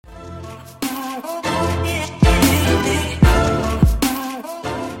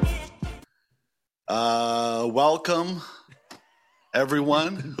welcome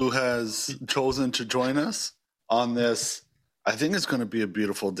everyone who has chosen to join us on this. I think it's going to be a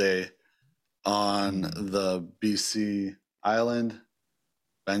beautiful day on the BC Island,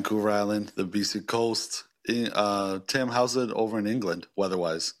 Vancouver Island, the BC coast. Tim, how's it over in England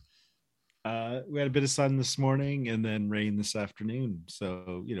weather-wise? We had a bit of sun this morning and then rain this afternoon.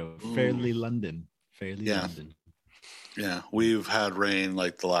 So, fairly London. London. Yeah, we've had rain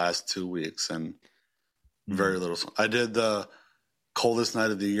like the last 2 weeks and very little. I did the coldest night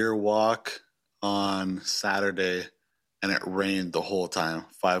of the year walk on Saturday and it rained the whole time.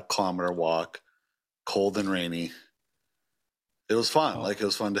 5-kilometer walk, cold and rainy. It was fun. It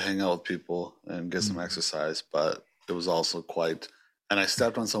was fun to hang out with people and get some exercise, but it was also quite. And I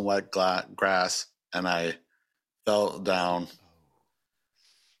stepped on some wet grass and I fell down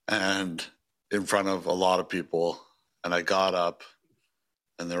and in front of a lot of people. And I got up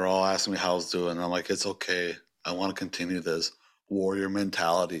and they were all asking me how I was doing. And I'm like, it's okay. I want to continue this warrior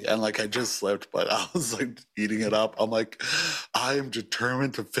mentality. And I just slipped, but I was eating it up. I'm like, I am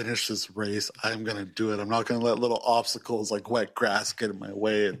determined to finish this race. I'm going to do it. I'm not going to let little obstacles like wet grass get in my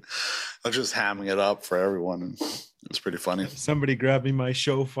way. And I was just hamming it up for everyone. And it was pretty funny. Somebody grab me my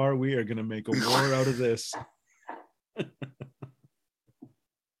shofar. We are going to make a war out of this.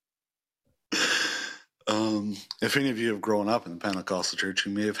 If any of you have grown up in the Pentecostal church,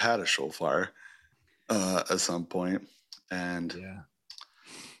 you may have had a shofar at some point. And yeah,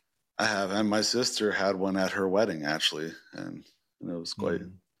 I have. And my sister had one at her wedding, actually. And it was quite,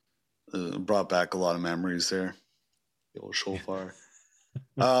 brought back a lot of memories there. The old shofar.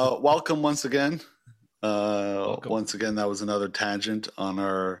 Welcome once again. Welcome. Once again, that was another tangent on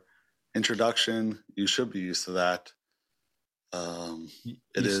our introduction. You should be used to that.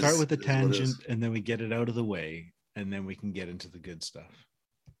 You start with the tangent and then we get it out of the way and then we can get into the good stuff.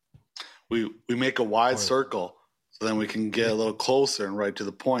 We make a wide circle so then we can get a little closer and right to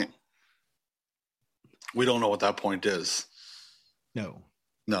the point. We don't know what that point is. No.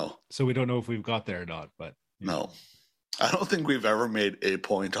 So we don't know if we've got there or not, but no. I don't think we've ever made a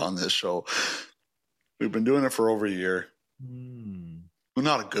point on this show. We've been doing it for over a year. Well,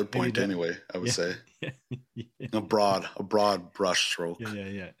 not a good point anyway, I would say. Yeah. A broad brush stroke.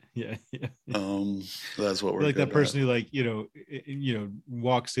 Yeah. That's what we're like that person who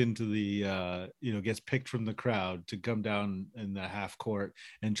walks into the gets picked from the crowd to come down in the half court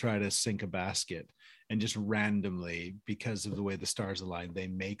and try to sink a basket, and just randomly, because of the way the stars align, they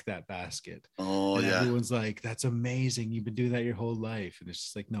make that basket. And everyone's like, that's amazing, you've been doing that your whole life. And it's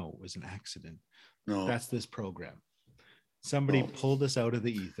just like, no, it was an accident. No, that's this program. Somebody pulled us out of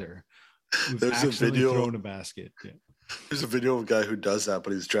the ether. There's a video thrown a basket. Yeah. There's a video of a guy who does that,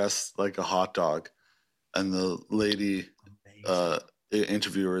 but he's dressed like a hot dog, and the lady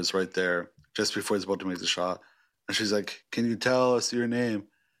interviewer is right there just before he's about to make the shot, and she's like, "Can you tell us your name?"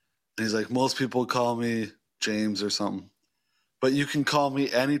 And he's like, "Most people call me James or something, but you can call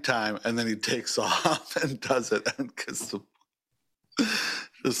me anytime." And then he takes off and does it, and gets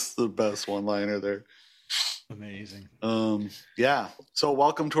just the best one-liner there. Amazing. Yeah. So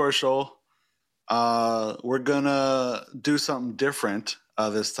welcome to our show. We're gonna do something different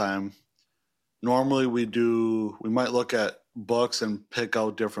this time. Normally we might look at books and pick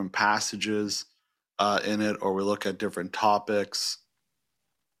out different passages in it, or we look at different topics.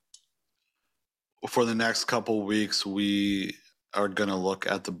 For the next couple weeks, we are gonna look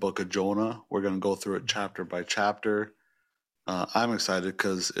at the book of Jonah. We're gonna go through it chapter by chapter. I'm excited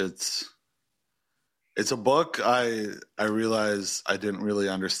because it's a book I realized I didn't really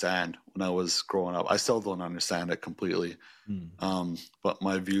understand when I was growing up. I still don't understand it completely, but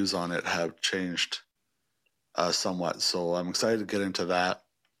my views on it have changed somewhat. So I'm excited to get into that.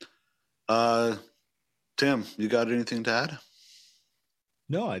 Tim, you got anything to add?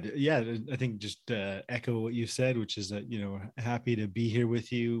 No, I think just echo what you said, which is that, happy to be here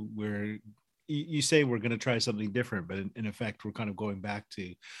with you. You say we're going to try something different, but in effect, we're kind of going back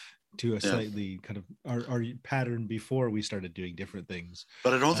to a slightly kind of our pattern before we started doing different things.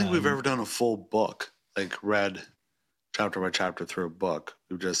 But I don't think we've ever done a full book, like read chapter by chapter through a book.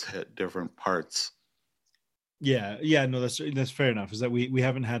 We've just hit different parts. Yeah, no, that's fair enough. Is that we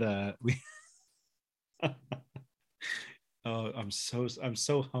haven't had Oh, I'm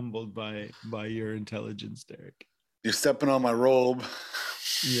so humbled by your intelligence, Derek. You're stepping on my robe.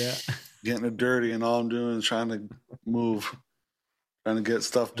 Yeah. Getting it dirty, and all I'm doing is trying to move. Trying to get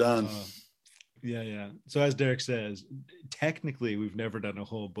stuff done. Yeah. So as Derek says, technically we've never done a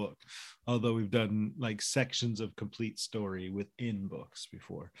whole book, although we've done like sections of complete story within books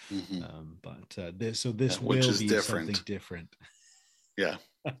before. Mm-hmm. But this will be different. something different. Yeah.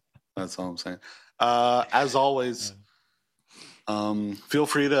 That's all I'm saying. As always, feel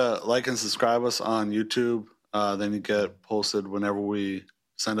free to like and subscribe us on YouTube. Then you get posted whenever we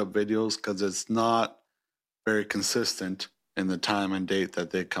send up videos, because it's not very consistent in the time and date that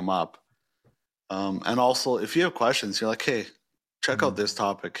they come up. And also, if you have questions, you're like, hey, check out this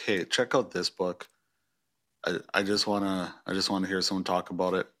topic. Hey, check out this book. I just wanna hear someone talk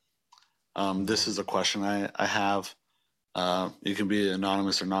about it. This is a question I have. You can be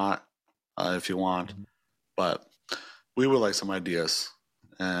anonymous or not if you want, but we would like some ideas.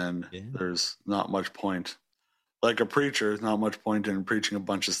 And there's not much point. Like a preacher, there's not much point in preaching a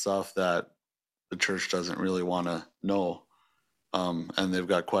bunch of stuff that the church doesn't really want to know. And they've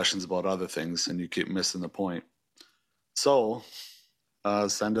got questions about other things, and you keep missing the point. So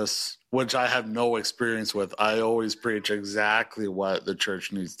send us, which I have no experience with. I always preach exactly what the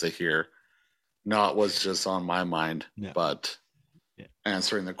church needs to hear, not what's just on my mind, but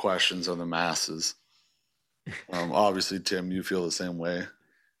answering the questions of the masses. Obviously, Tim, you feel the same way.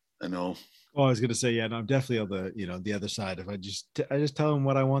 I know. Oh, I was gonna say, no, I'm definitely on the the other side. If I just tell them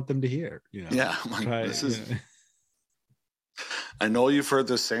what I want them to hear, Yeah, I know you've heard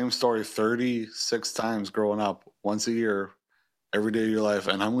the same story 36 times growing up, once a year, every day of your life,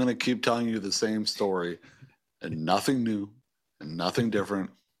 and I'm gonna keep telling you the same story, and nothing new, and nothing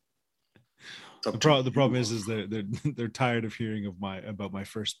different. The problem is they're tired of hearing about my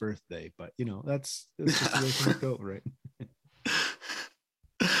first birthday, but that's just the way things go, right?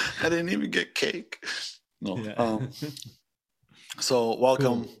 I didn't even get cake. No. Yeah. So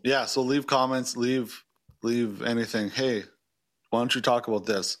welcome. Cool. Yeah. So leave comments, leave anything. Hey, why don't you talk about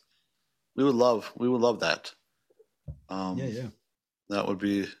this? We would love that. That would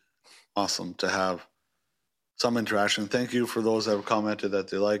be awesome to have some interaction. Thank you for those that have commented that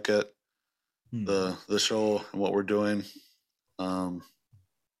they like it, the show and what we're doing.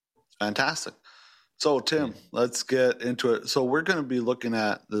 Fantastic. So, Tim, let's get into it. So we're going to be looking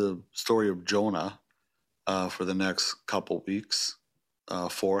at the story of Jonah for the next couple weeks.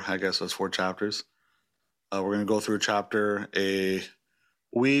 4, I guess that's 4 chapters. We're going to go through a chapter a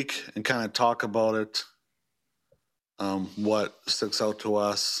week and kind of talk about it, what sticks out to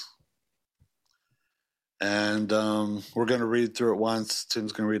us. And we're going to read through it once.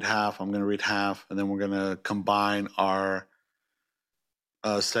 Tim's going to read half. I'm going to read half. And then we're going to combine our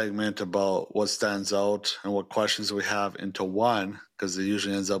segment about what stands out and what questions we have into one, because it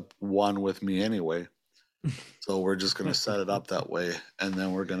usually ends up one with me anyway. So we're just going to set it up that way, and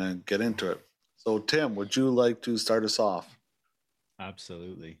then we're going to get into it. So Tim, would you like to start us off?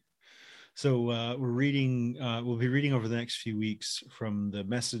 Absolutely. So we'll be reading over the next few weeks from the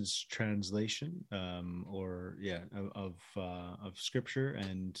Message translation of Scripture,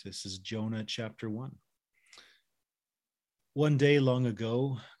 and this is Jonah chapter 1. One day long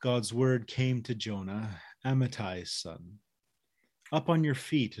ago, God's word came to Jonah, Amittai's son. Up on your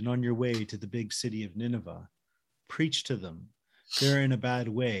feet and on your way to the big city of Nineveh. Preach to them. They're in a bad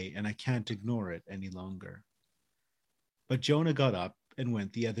way, and I can't ignore it any longer. But Jonah got up and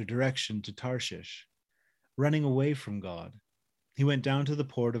went the other direction to Tarshish, running away from God. He went down to the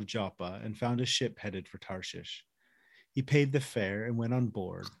port of Joppa and found a ship headed for Tarshish. He paid the fare and went on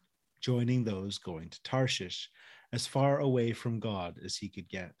board, joining those going to Tarshish, as far away from God as he could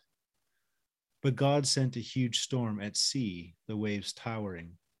get. But God sent a huge storm at sea, the waves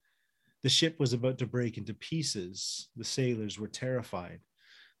towering. The ship was about to break into pieces. The sailors were terrified.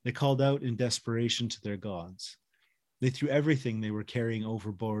 They called out in desperation to their gods. They threw everything they were carrying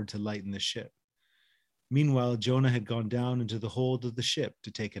overboard to lighten the ship. Meanwhile, Jonah had gone down into the hold of the ship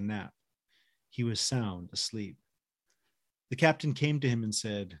to take a nap. He was sound asleep. The captain came to him and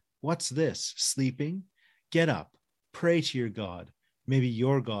said, "What's this, sleeping? Get up. Pray to your God. Maybe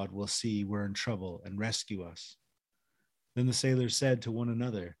your God will see we're in trouble and rescue us." Then the sailors said to one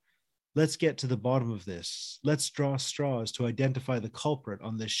another, "Let's get to the bottom of this. Let's draw straws to identify the culprit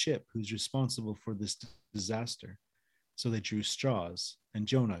on this ship who's responsible for this disaster." So they drew straws, and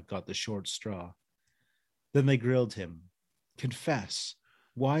Jonah got the short straw. Then they grilled him. "Confess.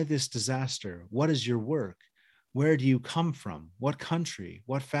 Why this disaster? What is your work? Where do you come from? What country?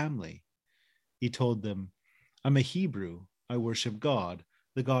 What family?" He told them, "I'm a Hebrew. I worship God,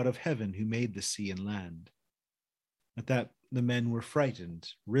 the God of heaven who made the sea and land." At that, the men were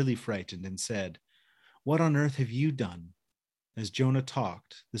frightened, really frightened, and said, "What on earth have you done?" As Jonah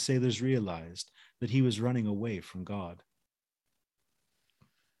talked, the sailors realized that he was running away from God.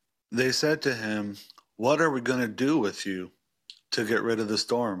 They said to him, "What are we going to do with you to get rid of the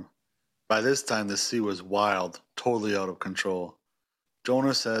storm?" By this time, the sea was wild, totally out of control.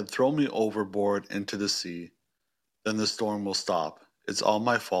 Jonah said, "Throw me overboard into the sea. Then the storm will stop. It's all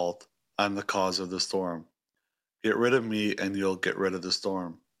my fault. I'm the cause of the storm. Get rid of me and you'll get rid of the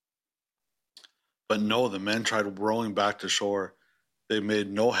storm. But no, the men tried rowing back to shore. They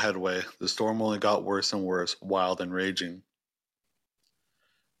made no headway. The storm only got worse and worse, wild and raging.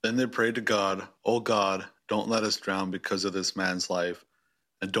 Then they prayed to God, "Oh God, don't let us drown because of this man's life,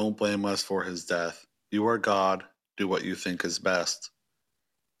 and don't blame us for his death. You are God, do what you think is best."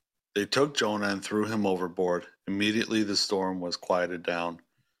 They took Jonah and threw him overboard. Immediately the storm was quieted down.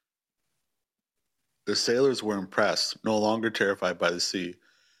 The sailors were impressed, no longer terrified by the sea,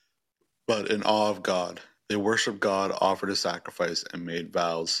 but in awe of God. They worshiped God, offered a sacrifice, and made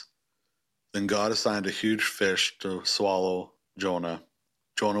vows. Then God assigned a huge fish to swallow Jonah.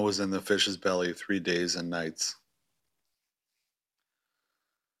 Jonah was in the fish's belly 3 days and nights.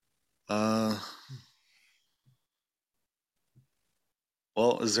 Well,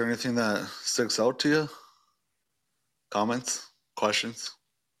 is there anything that sticks out to you? Comments? Questions?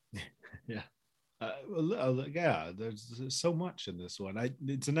 Yeah. Yeah, there's so much in this one.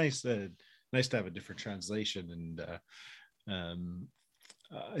 It's a nice to have a different translation, and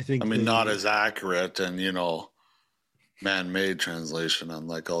I think not as accurate and man-made translation,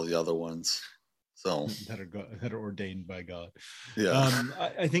 unlike all the other ones. So that are ordained by God. Yeah.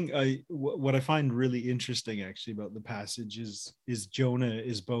 I think what I find really interesting actually about the passage is Jonah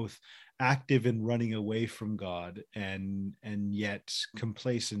is both active in running away from God and yet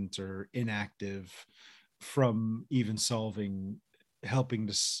complacent or inactive from even helping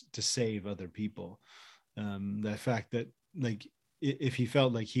to save other people. The fact that, like, if he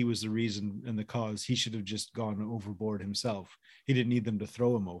felt like he was the reason and the cause, he should have just gone overboard himself. He didn't need them to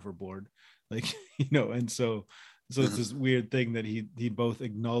throw him overboard, like, and so it's this weird thing that he both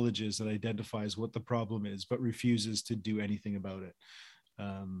acknowledges and identifies what the problem is, but refuses to do anything about it.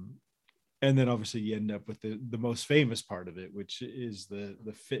 And then obviously you end up with the most famous part of it, which is the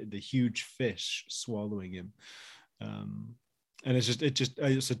huge fish swallowing him. And I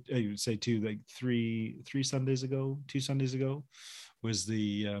would say too, like two Sundays ago was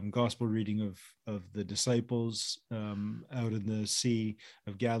the gospel reading of the disciples out in the Sea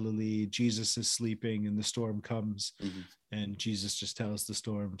of Galilee. Jesus is sleeping and the storm comes, and Jesus just tells the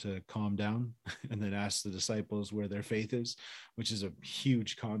storm to calm down and then asks the disciples where their faith is, which is a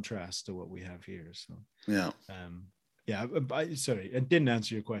huge contrast to what we have here. So yeah, sorry, it didn't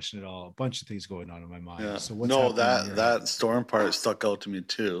answer your question at all. A bunch of things going on in my mind. Yeah. So what's that storm part stuck out to me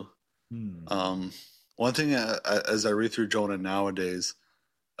too. One thing, as I read through Jonah nowadays,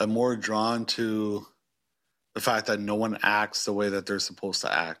 I'm more drawn to the fact that no one acts the way that they're supposed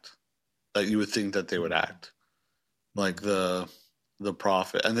to act, that you would think that they would act, like the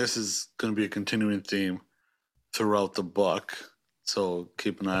prophet. And this is going to be a continuing theme throughout the book, so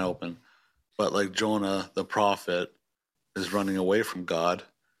keep an eye open. But like Jonah, the prophet, is running away from God.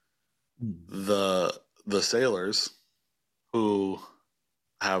 The sailors, who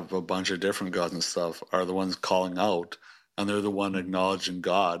have a bunch of different gods and stuff, are the ones calling out, and they're the one acknowledging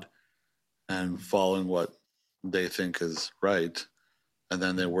God and following what they think is right, and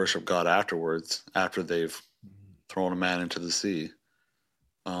then they worship God afterwards, after they've thrown a man into the sea.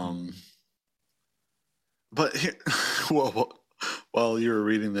 But here, while you were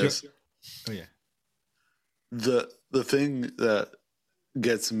reading this, the thing that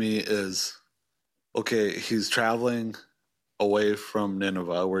gets me is, okay, he's traveling away from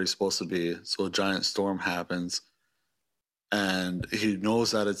Nineveh, where he's supposed to be, so a giant storm happens, and he knows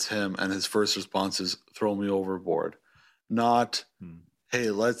that it's him, and his first response is, throw me overboard. Not,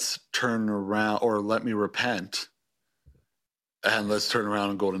 hey, let's turn around, or let me repent, and let's turn around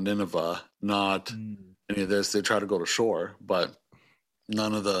and go to Nineveh. Not any of this. They try to go to shore, but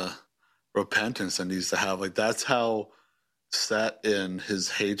none of the repentance that needs to have. Like, that's how set in his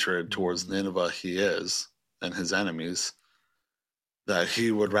hatred towards Nineveh he is, and his enemies, that he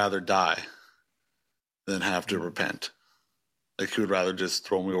would rather die than have to repent. Like, he would rather just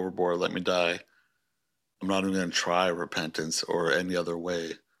throw me overboard, let me die. I'm not even going to try repentance or any other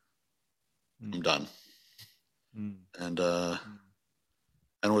way. I'm done. And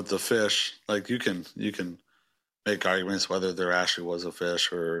with the fish, like, you can make arguments whether there actually was a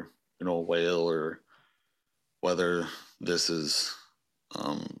fish, or a whale, or whether this is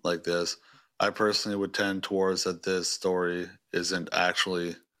like this. I personally would tend towards that this story isn't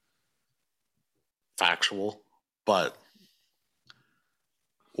actually factual, but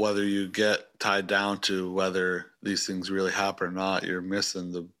whether you get tied down to whether these things really happen or not, you're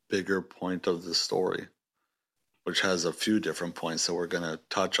missing the bigger point of the story, which has a few different points that we're going to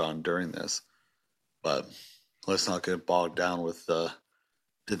touch on during this. But let's not get bogged down with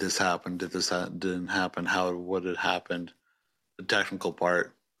did this happen, didn't happen, how would it happen, the technical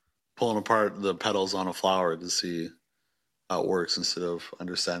part. pulling apart the petals on a flower to see how it works instead of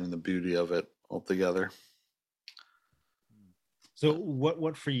understanding the beauty of it altogether. So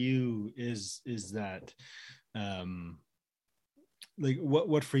what for you is that um like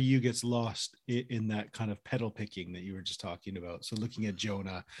what for you gets lost in that kind of petal picking that you were just talking about? So looking at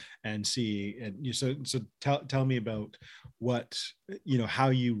Jonah and see, and you, so tell me about what, you know, how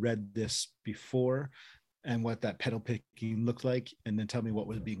you read this before and what that petal picking looked like, and then tell me what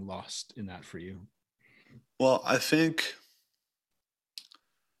was being lost in that for you. Well, I think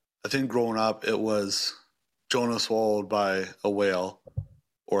growing up it was Jonah swallowed by a whale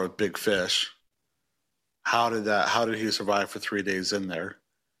or a big fish. How did he survive for 3 days in there?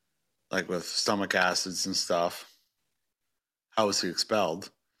 Like with stomach acids and stuff. How was he expelled?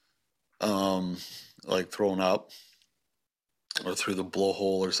 Um, like thrown up or through the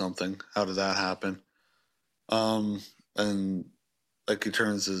blowhole or something. How did that happen? Um, and like he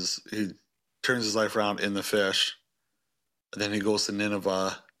turns his life around in the fish. And then he goes to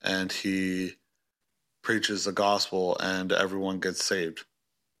Nineveh and he preaches the gospel and everyone gets saved.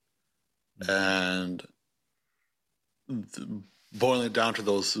 And boiling it down to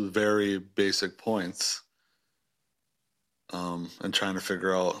those very basic points, and trying to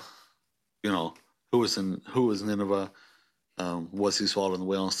figure out, who was Nineveh, was he swallowed in the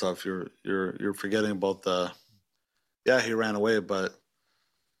whale and stuff. You're forgetting about he ran away, but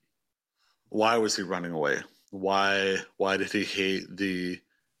why was he running away? Why did he hate the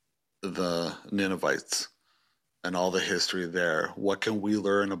Ninevites and all the history there? What can we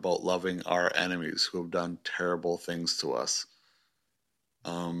learn about loving our enemies who have done terrible things to us?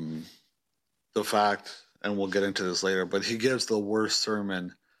 The fact, and we'll get into this later, but he gives the worst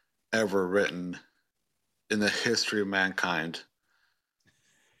sermon ever written in the history of mankind,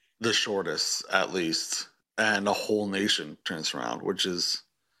 the shortest at least, and a whole nation turns around, which is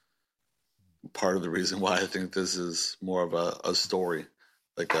part of the reason why I think this is more of a story,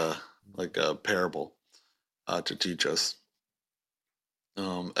 like a parable, to teach us.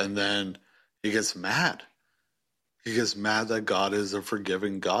 And then he gets mad. He gets mad that God is a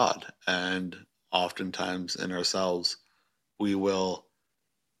forgiving God, and oftentimes in ourselves, we will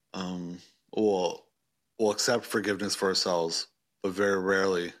will accept forgiveness for ourselves, but very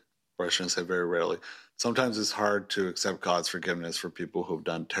rarely, or I shouldn't say very rarely. Sometimes it's hard to accept God's forgiveness for people who've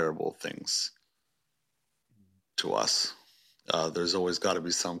done terrible things to us. There's always got to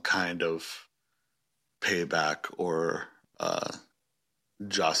be some kind of payback or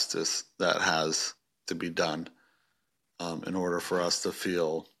justice that has to be done, in order for us to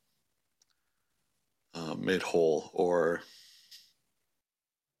feel made whole, or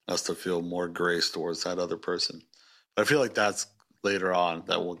us to feel more grace towards that other person. But I feel like that's later on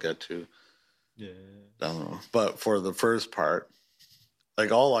that we'll get to. Yeah. I don't know. But for the first part, like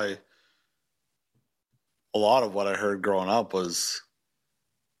a lot of what I heard growing up was,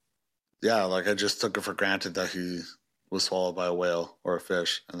 like I just took it for granted that he was swallowed by a whale or a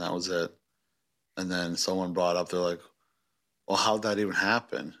fish, and that was it. And then someone brought up, they're like, well, how'd that even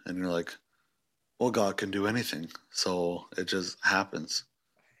happen? And you're like, well, God can do anything. So it just happens.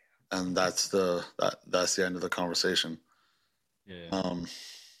 And that's the end of the conversation. Yeah.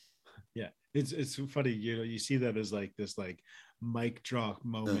 Yeah. It's funny, you know, you see that as like this like mic drop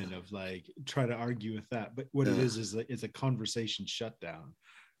moment of like try to argue with that. But what it is like it's a conversation shutdown.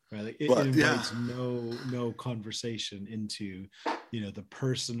 Right. Like it invites no conversation into, you know, the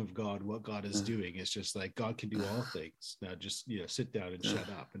person of God, what God is doing. It's just like God can do all things. Now just, you know, sit down and shut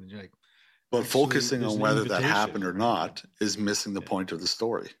up. And you're like, but focusing on whether that happened or not is right? missing the point of the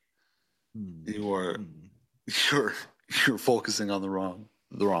story. You're focusing on the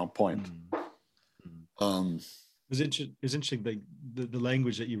wrong point. It was interesting, like the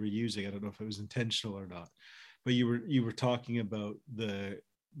language that you were using. I don't know if it was intentional or not, but you were talking about the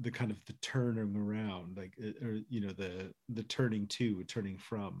kind of the turning around, like, or you know, the turning to, turning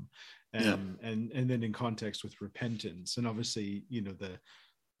from, and then in context with repentance, and obviously, you know,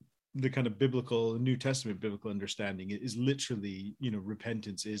 the kind of biblical New Testament biblical understanding is literally, you know,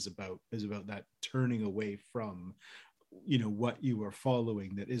 repentance is about that turning away from, you know, what you are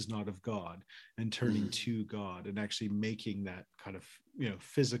following that is not of God, and turning to God, and actually making that kind of, you know,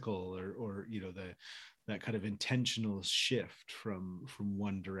 physical or you know, that kind of intentional shift from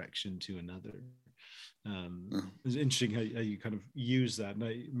one direction to another. It was interesting how you kind of use that, and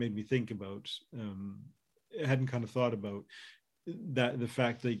it made me think about, I hadn't kind of thought about that, the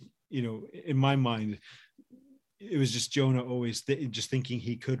fact that, you know, in my mind it was just Jonah always just thinking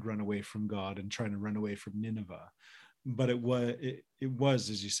he could run away from God and trying to run away from Nineveh. but it was,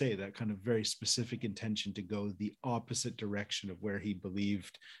 as you say, that kind of very specific intention to go the opposite direction of where he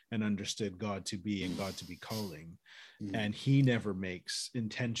believed and understood God to be and God to be calling. And he never makes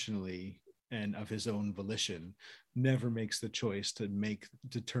intentionally and of his own volition, never makes the choice to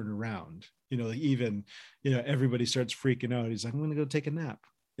turn around. Even, everybody starts freaking out. He's like, I'm going to go take a nap.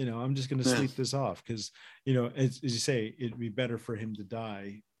 I'm just going to sleep this off because, as you say, it'd be better for him to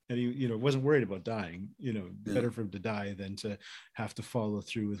die. And he, wasn't worried about dying, better for him to die than to have to follow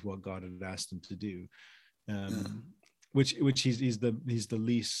through with what God had asked him to do. Which he's the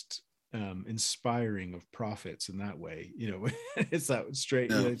least inspiring of prophets in that way. It's that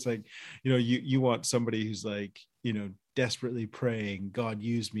straight. It's like, you want somebody who's like, desperately praying, God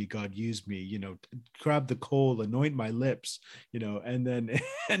use me, grab the coal, anoint my lips, and then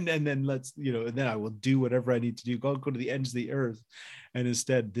and then let's, and then I will do whatever I need to do. Go to the ends of the earth. And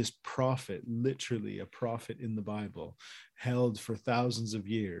instead, this prophet, literally a prophet in the Bible, held for thousands of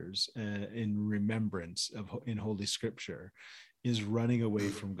years in remembrance in Holy Scripture, is running away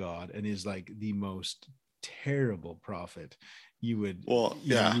from God and is like the most terrible prophet. You would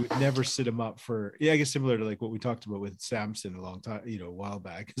never sit him up for, I guess similar to like what we talked about with Samson a long time, a while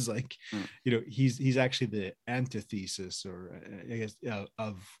back, is like, he's actually the antithesis, or I guess,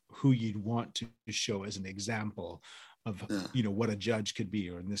 of who you'd want to show as an example of, what a judge could be,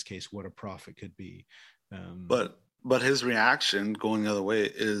 or in this case, what a prophet could be. But his reaction going the other way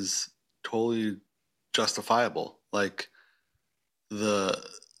is totally justifiable. Like, the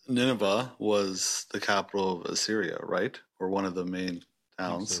Nineveh was the capital of Assyria, right? Or one of the main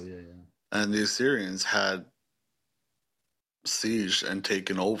towns. So, yeah. And the Assyrians had sieged and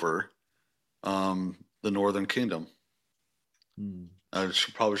taken over the northern kingdom. I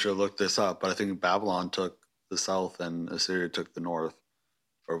probably should have looked this up, but I think Babylon took the south and Assyria took the north,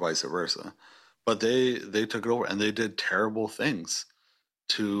 or vice versa. But they took it over, and they did terrible things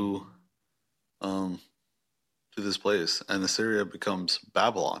to this place, and Assyria becomes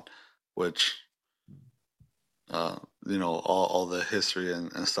Babylon, which all the history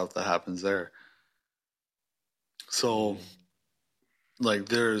and stuff that happens there. So like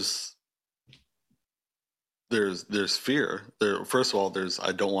there's fear there. First of all, there's,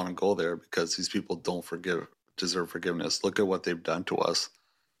 I don't want to go there because these people don't deserve forgiveness. Look at what they've done to us,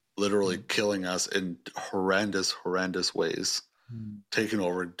 literally killing us in horrendous ways, taking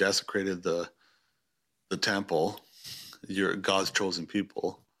over, desecrated the temple, God's chosen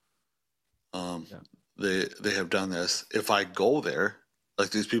people. They have done this. If I go there, like,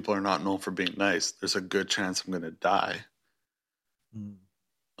 these people are not known for being nice, there's a good chance I'm going to die.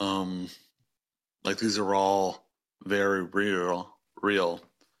 Like, these are all very real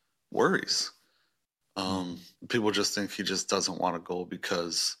worries. People just think he just doesn't want to go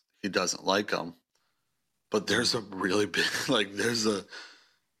because he doesn't like them. But there's a really big,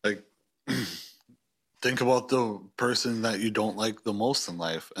 think about the person that you don't like the most in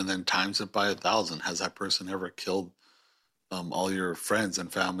life, and then times it by 1,000. Has that person ever killed all your friends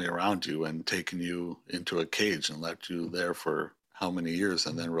and family around you and taken you into a cage and left you there for how many years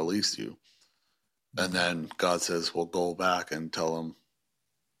and then released you? And then God says, well, go back and tell them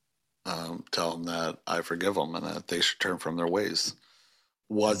that I forgive them and that they should turn from their ways.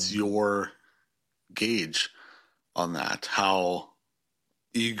 What's your gauge on that? How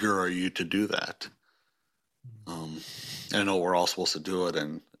eager are you to do that? I know we're all supposed to do it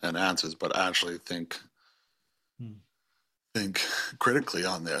and answers, but actually think critically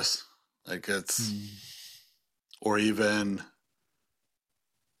on this. Like, it's, or even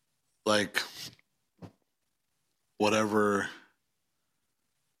like whatever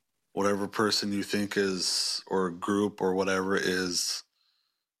person you think is, or group or whatever, is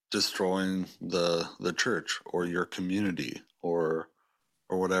destroying the church or your community or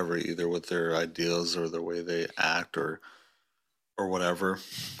whatever, either with their ideas or the way they act or whatever,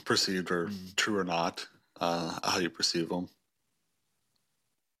 perceived or true or not, how you perceive them.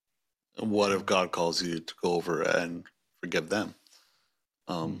 And what if God calls you to go over and forgive them?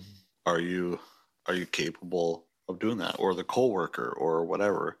 Are you capable of doing that? Or the coworker or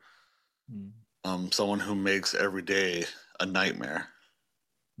whatever, someone who makes every day a nightmare,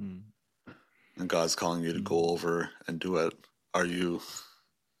 and God's calling you to go over and do it. Are you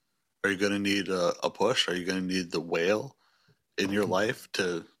going to need a push? Are you going to need the whale in your life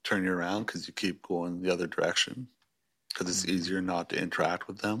to turn you around because you keep going the other direction? Because it's easier not to interact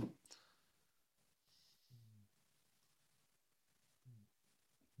with them.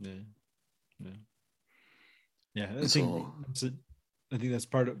 Yeah. I think that's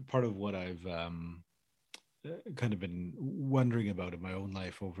part of what I've kind of been wondering about in my own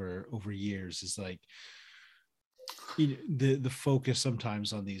life over years, is like, the focus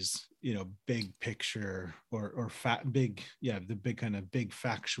sometimes on these, big picture or big, the big kind of big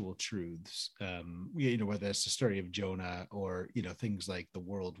factual truths, whether it's the story of Jonah or things like the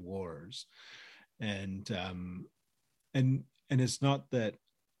world wars. And um and and it's not that,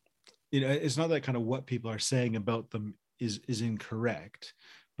 it's not that kind of what people are saying about them is incorrect,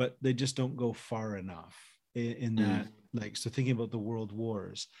 but they just don't go far enough in that. Like, so thinking about the world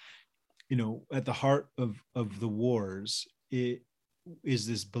wars, at the heart of the wars, it is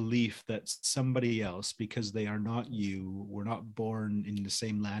this belief that somebody else, because they are not you, were not born in the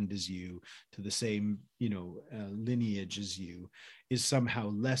same land as you, to the same lineage as you, is somehow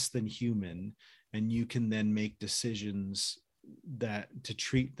less than human, and you can then make decisions that to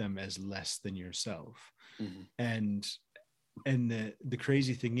treat them as less than yourself. Mm-hmm. And the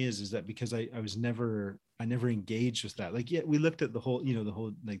crazy thing is that because I never engaged with that. Like, yeah, we looked at the whole,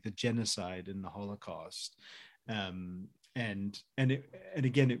 like the genocide and the Holocaust. And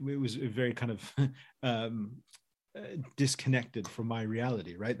again, it was a very kind of disconnected from my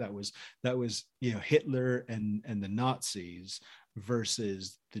reality, right? That was Hitler and the Nazis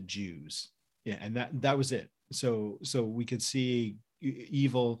versus the Jews. Yeah, and that was it. So we could see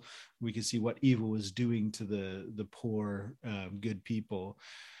evil, we could see what evil was doing to the poor, good people.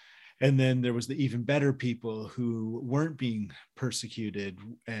 And then there was the even better people who weren't being persecuted,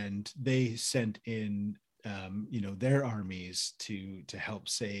 and they sent in their armies to help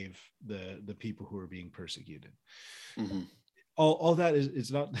save the people who were being persecuted. Mm-hmm. All that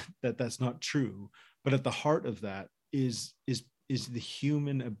is not that that's not true, but at the heart of that is the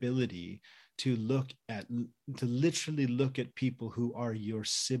human ability to literally look at people who are your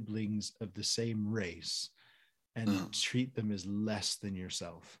siblings of the same race and treat them as less than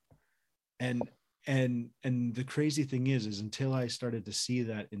yourself. And the crazy thing is until I started to see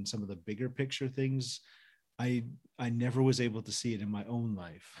that in some of the bigger picture things, I never was able to see it in my own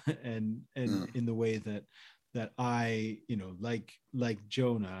life. and in the way that I, like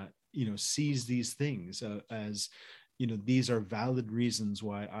Jonah, sees these things as, these are valid reasons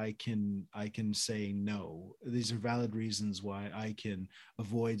why I can say no. These are valid reasons why I can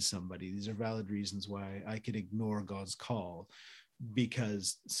avoid somebody. These are valid reasons why I can ignore God's call,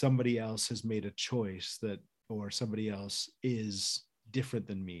 because somebody else has made a choice that, or somebody else is different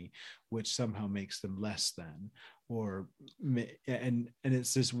than me, which somehow makes them less than. Or and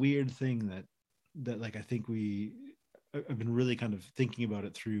it's this weird thing that like I think I've been really kind of thinking about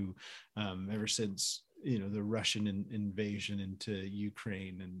it through ever since the Russian invasion into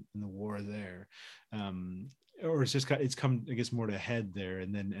Ukraine and the war there. Or it's come, I guess, more to head there,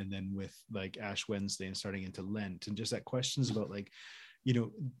 and then with like Ash Wednesday and starting into Lent, and just that questions about like,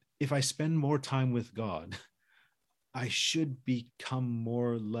 if I spend more time with God, I should become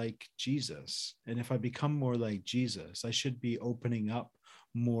more like Jesus. And if I become more like Jesus, I should be opening up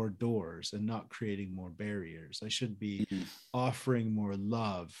more doors and not creating more barriers. I should be offering more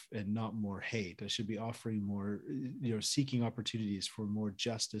love and not more hate. I should be offering more, seeking opportunities for more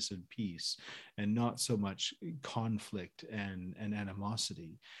justice and peace, and not so much conflict and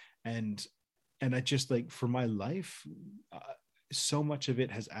animosity. And I just, like, for my life, so much of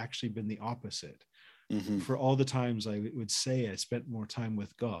it has actually been the opposite. For all the times I would say I spent more time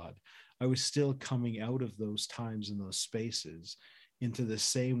with God, I was still coming out of those times and those spaces into the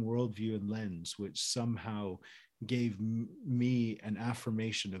same worldview and lens, which somehow gave me an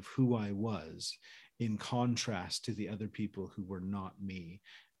affirmation of who I was, in contrast to the other people who were not me,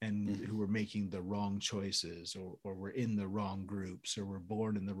 and who were making the wrong choices, or were in the wrong groups, or were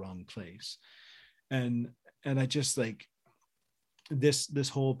born in the wrong place. And I just, like, this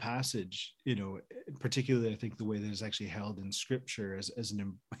whole passage, particularly I think the way that it's actually held in scripture as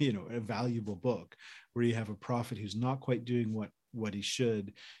an, a valuable book, where you have a prophet who's not quite doing what he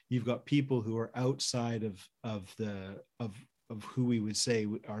should. You've got people who are outside of who we would say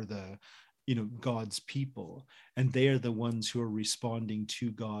are the, God's people, and they are the ones who are responding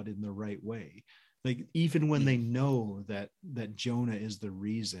to God in the right way. Like, even when they know that Jonah is the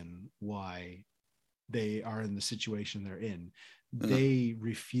reason why they are in the situation they're in, they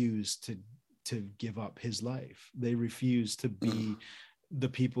refuse to give up his life. They refuse to be the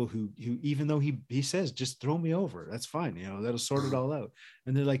people who even though he says, just throw me over, that's fine, that'll sort it all out.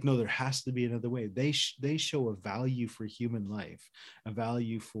 And they're like, no, there has to be another way. They show a value for human life, a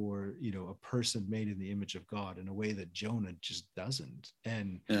value for, a person made in the image of God, in a way that Jonah just doesn't.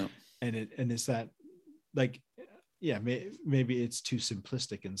 And it's that, like, yeah, maybe it's too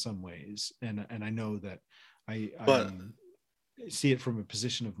simplistic in some ways, and I know that I see it from a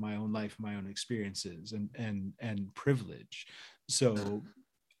position of my own life, my own experiences, and privilege. So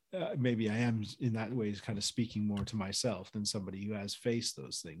maybe I am in that way kind of speaking more to myself than somebody who has faced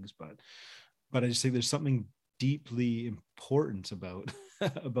those things. But I just think there's something deeply important about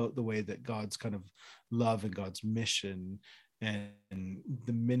about the way that God's kind of love and God's mission and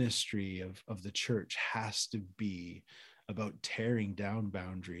the ministry of the church has to be about tearing down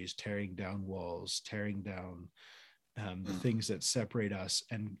boundaries, tearing down walls, tearing down the things that separate us,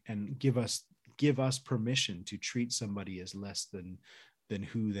 and give us permission to treat somebody as less than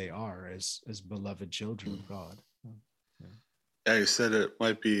who they are as beloved children of God. Yeah, you said it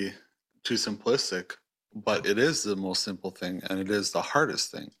might be too simplistic, but it is the most simple thing, and it is the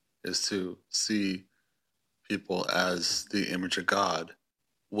hardest thing, is to see people as the image of God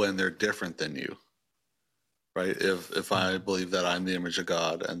when they're different than you, right? If I believe that I'm the image of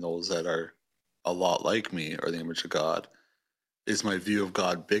God and those that are a lot like me are the image of God, is my view of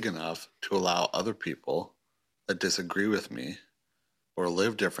God big enough to allow other people that disagree with me or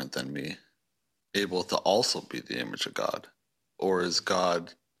live different than me able to also be the image of God? Or is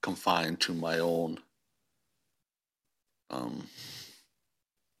God confined to my own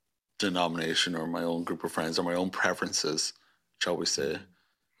denomination or my own group of friends or my own preferences, shall we say?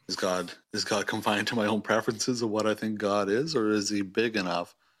 Is God confined to my own preferences of what I think God is, or is he big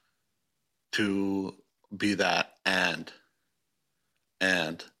enough to be that and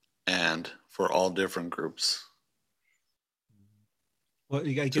for all different groups? Well,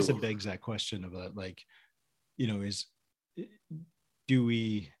 I guess it begs that question about, like, is do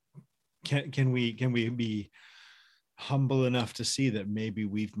we can we be humble enough to see that maybe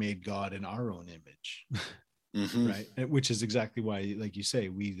we've made God in our own image, right? Which is exactly why, like you say,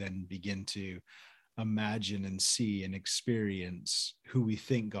 we then begin to imagine and see and experience who we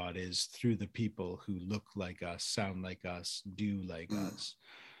think God is through the people who look like us, sound like us, do like us,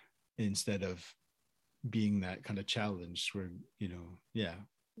 instead of being that kind of challenge where,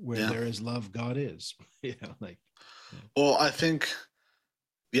 there is love, God is, Well, I think,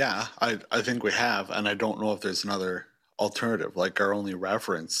 I think we have, and I don't know if there's another alternative, like our only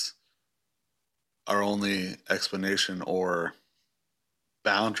reference, our only explanation or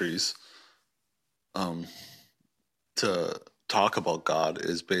boundaries to talk about God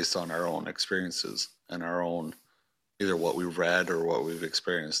is based on our own experiences and our own, either what we've read or what we've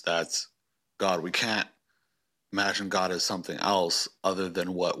experienced. That's God. We can't imagine God as something else other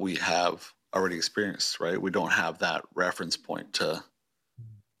than what we have already experienced, right? We don't have that reference point to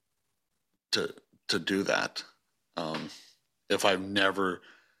do that. If I've never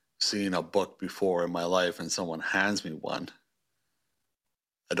seen a book before in my life and someone hands me one,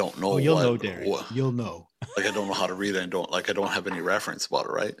 I don't know. You'll know, Derek. You'll know. Like, I don't know how to read it. I don't have any reference about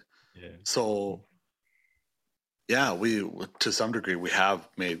it, right? Yeah. So, yeah, we, to some degree, we have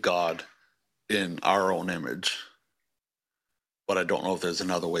made God in our own image, but I don't know if there's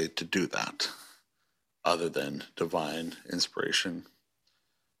another way to do that other than divine inspiration,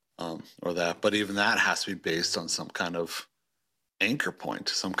 or that. But even that has to be based on some kind of anchor point,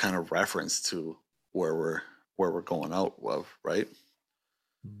 some kind of reference to where we're going out of, right?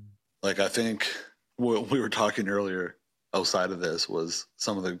 Like, I think what we were talking earlier outside of this was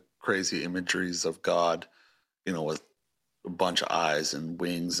some of the crazy imageries of God, with a bunch of eyes and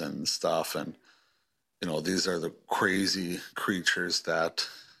wings and stuff. And, these are the crazy creatures that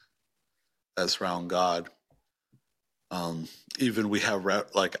surround God. Even we have,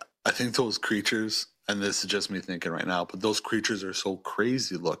 I think those creatures, and this is just me thinking right now, but those creatures are so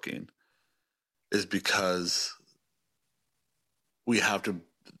crazy looking is because we have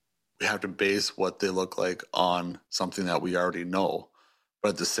to base what they look like on something that we already know, but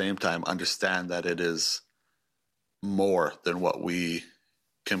at the same time understand that it is more than what we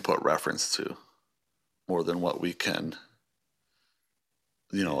can put reference to, more than what we can,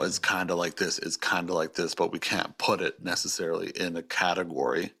 it's kind of like this, but we can't put it necessarily in a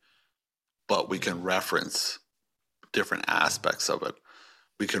category, but we can reference different aspects of it.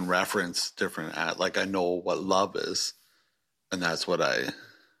 We can reference different, like, I know what love is, and that's what I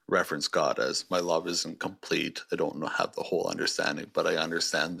reference God as. My love isn't complete. I don't have the whole understanding, but I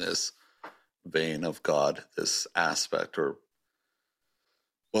understand this vein of God, this aspect, or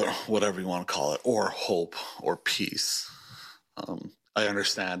whatever you want to call it, or hope or peace. I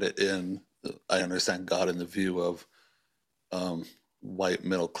understand God in the view of white,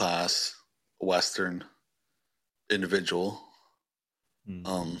 middle class, Western individual.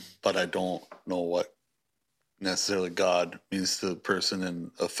 But I don't know what necessarily God means to the person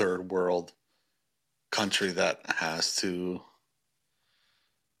in a third world country that has to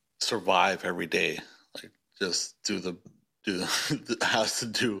survive every day, like just has to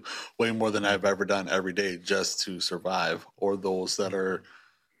do way more than I've ever done every day just to survive, or those that are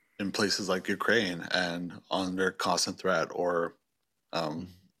in places like Ukraine and under constant threat, or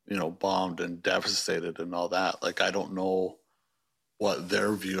bombed and devastated and all that. Like, I don't know what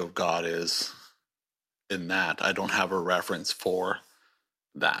their view of God is in that. I don't have a reference for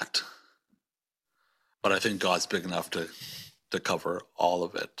that. But I think God's big enough to cover all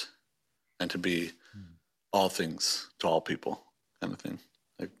of it and to be all things to all people, kind of thing,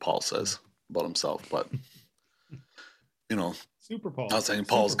 like Paul says about himself. But Super Paul. Not saying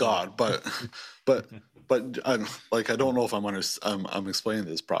Paul's God, but I'm, like, I don't know if I'm explaining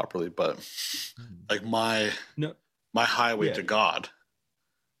this properly, but like my highway to God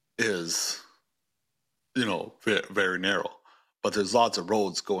is very, very narrow, but there's lots of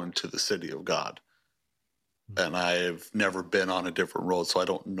roads going to the city of God. And I've never been on a different road, so I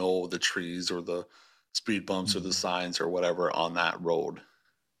don't know the trees or the speed bumps or the signs or whatever on that road.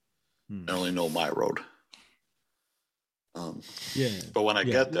 I only know my road. But when I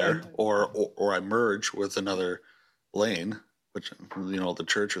get there, or I merge with another lane, which the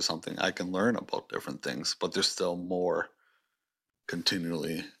church or something, I can learn about different things. But there's still more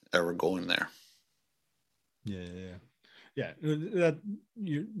continually ever going there.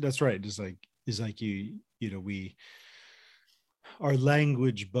 That's right. It's like we, our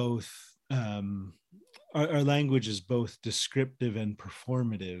language both our language is both descriptive and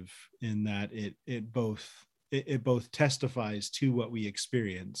performative, in that it both testifies to what we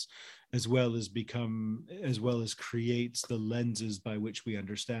experience, as well as creates the lenses by which we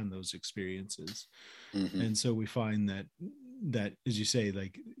understand those experiences. And so we find that, as you say,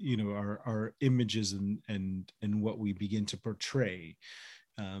 like, our images and what we begin to portray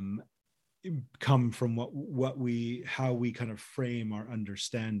come from how we kind of frame our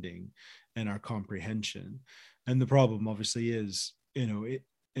understanding and our comprehension. And the problem obviously is,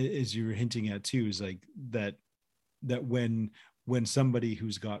 as you were hinting at too, is like that when somebody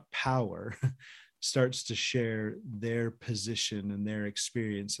who's got power starts to share their position and their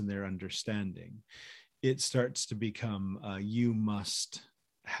experience and their understanding, it starts to become you must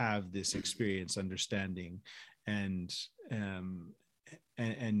have this experience, understanding, and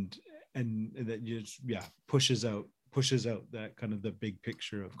that just pushes out that kind of the big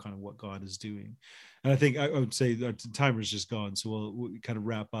picture of kind of what God is doing. And I think I would say that the timer's just gone, so we'll kind of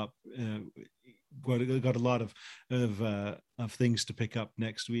wrap up. Got a lot of things to pick up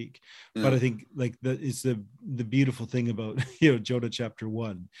next week, but I think like that is the beautiful thing about Jonah chapter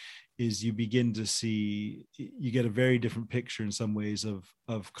 1 is you begin to see, you get a very different picture in some ways of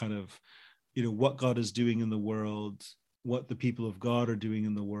kind of what God is doing in the world, what the people of God are doing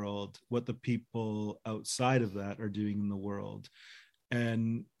in the world, what the people outside of that are doing in the world,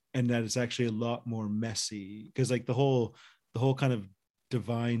 and that it's actually a lot more messy, because like the whole kind of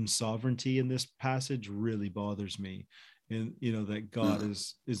divine sovereignty in this passage really bothers me. And that God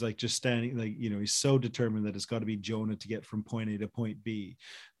is like just standing, like he's so determined that it's got to be Jonah to get from point A to point B,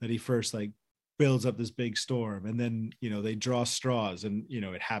 that he first like builds up this big storm, and then they draw straws, and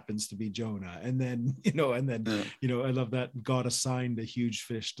it happens to be Jonah, and then I love that God assigned a huge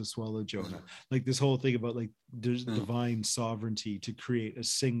fish to swallow Jonah. Like this whole thing about like there's divine sovereignty to create a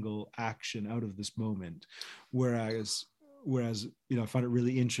single action out of this moment, whereas I find it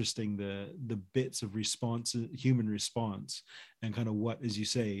really interesting the bits of response, human response, and kind of what, as you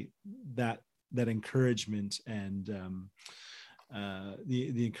say, that encouragement and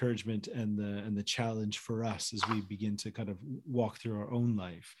the encouragement and the challenge for us as we begin to kind of walk through our own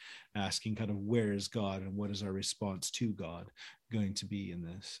life, asking kind of where is God and what is our response to God going to be in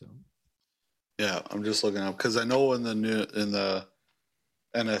this. So yeah, I'm just looking up because I know in the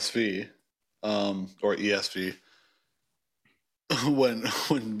NSV or ESV, when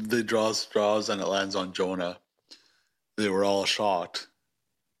they draw straws and it lands on Jonah, they were all shocked,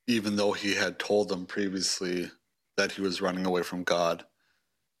 even though he had told them previously that he was running away from God.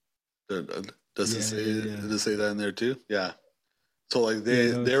 Does it say that in there too? Yeah. So like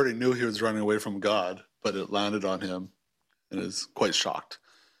they already knew he was running away from God, but it landed on him, and is quite shocked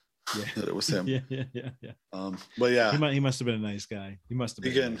that it was him. But yeah, he must have been a nice guy. He must have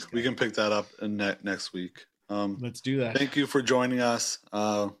been. We can pick that up in next week. Let's do that. Thank you for joining us.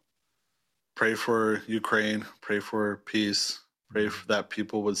 Pray for Ukraine. Pray for peace. Pray for that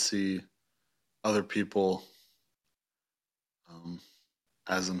people would see other people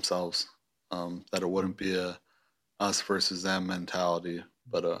as themselves. That it wouldn't be a us versus them mentality,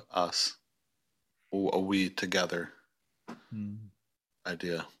 but a us, a we together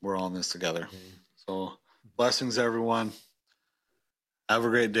idea. We're all in this together. Okay. So blessings, everyone. Have a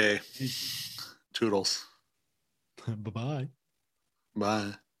great day. Toodles. Bye-bye.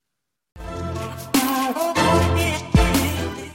 Bye.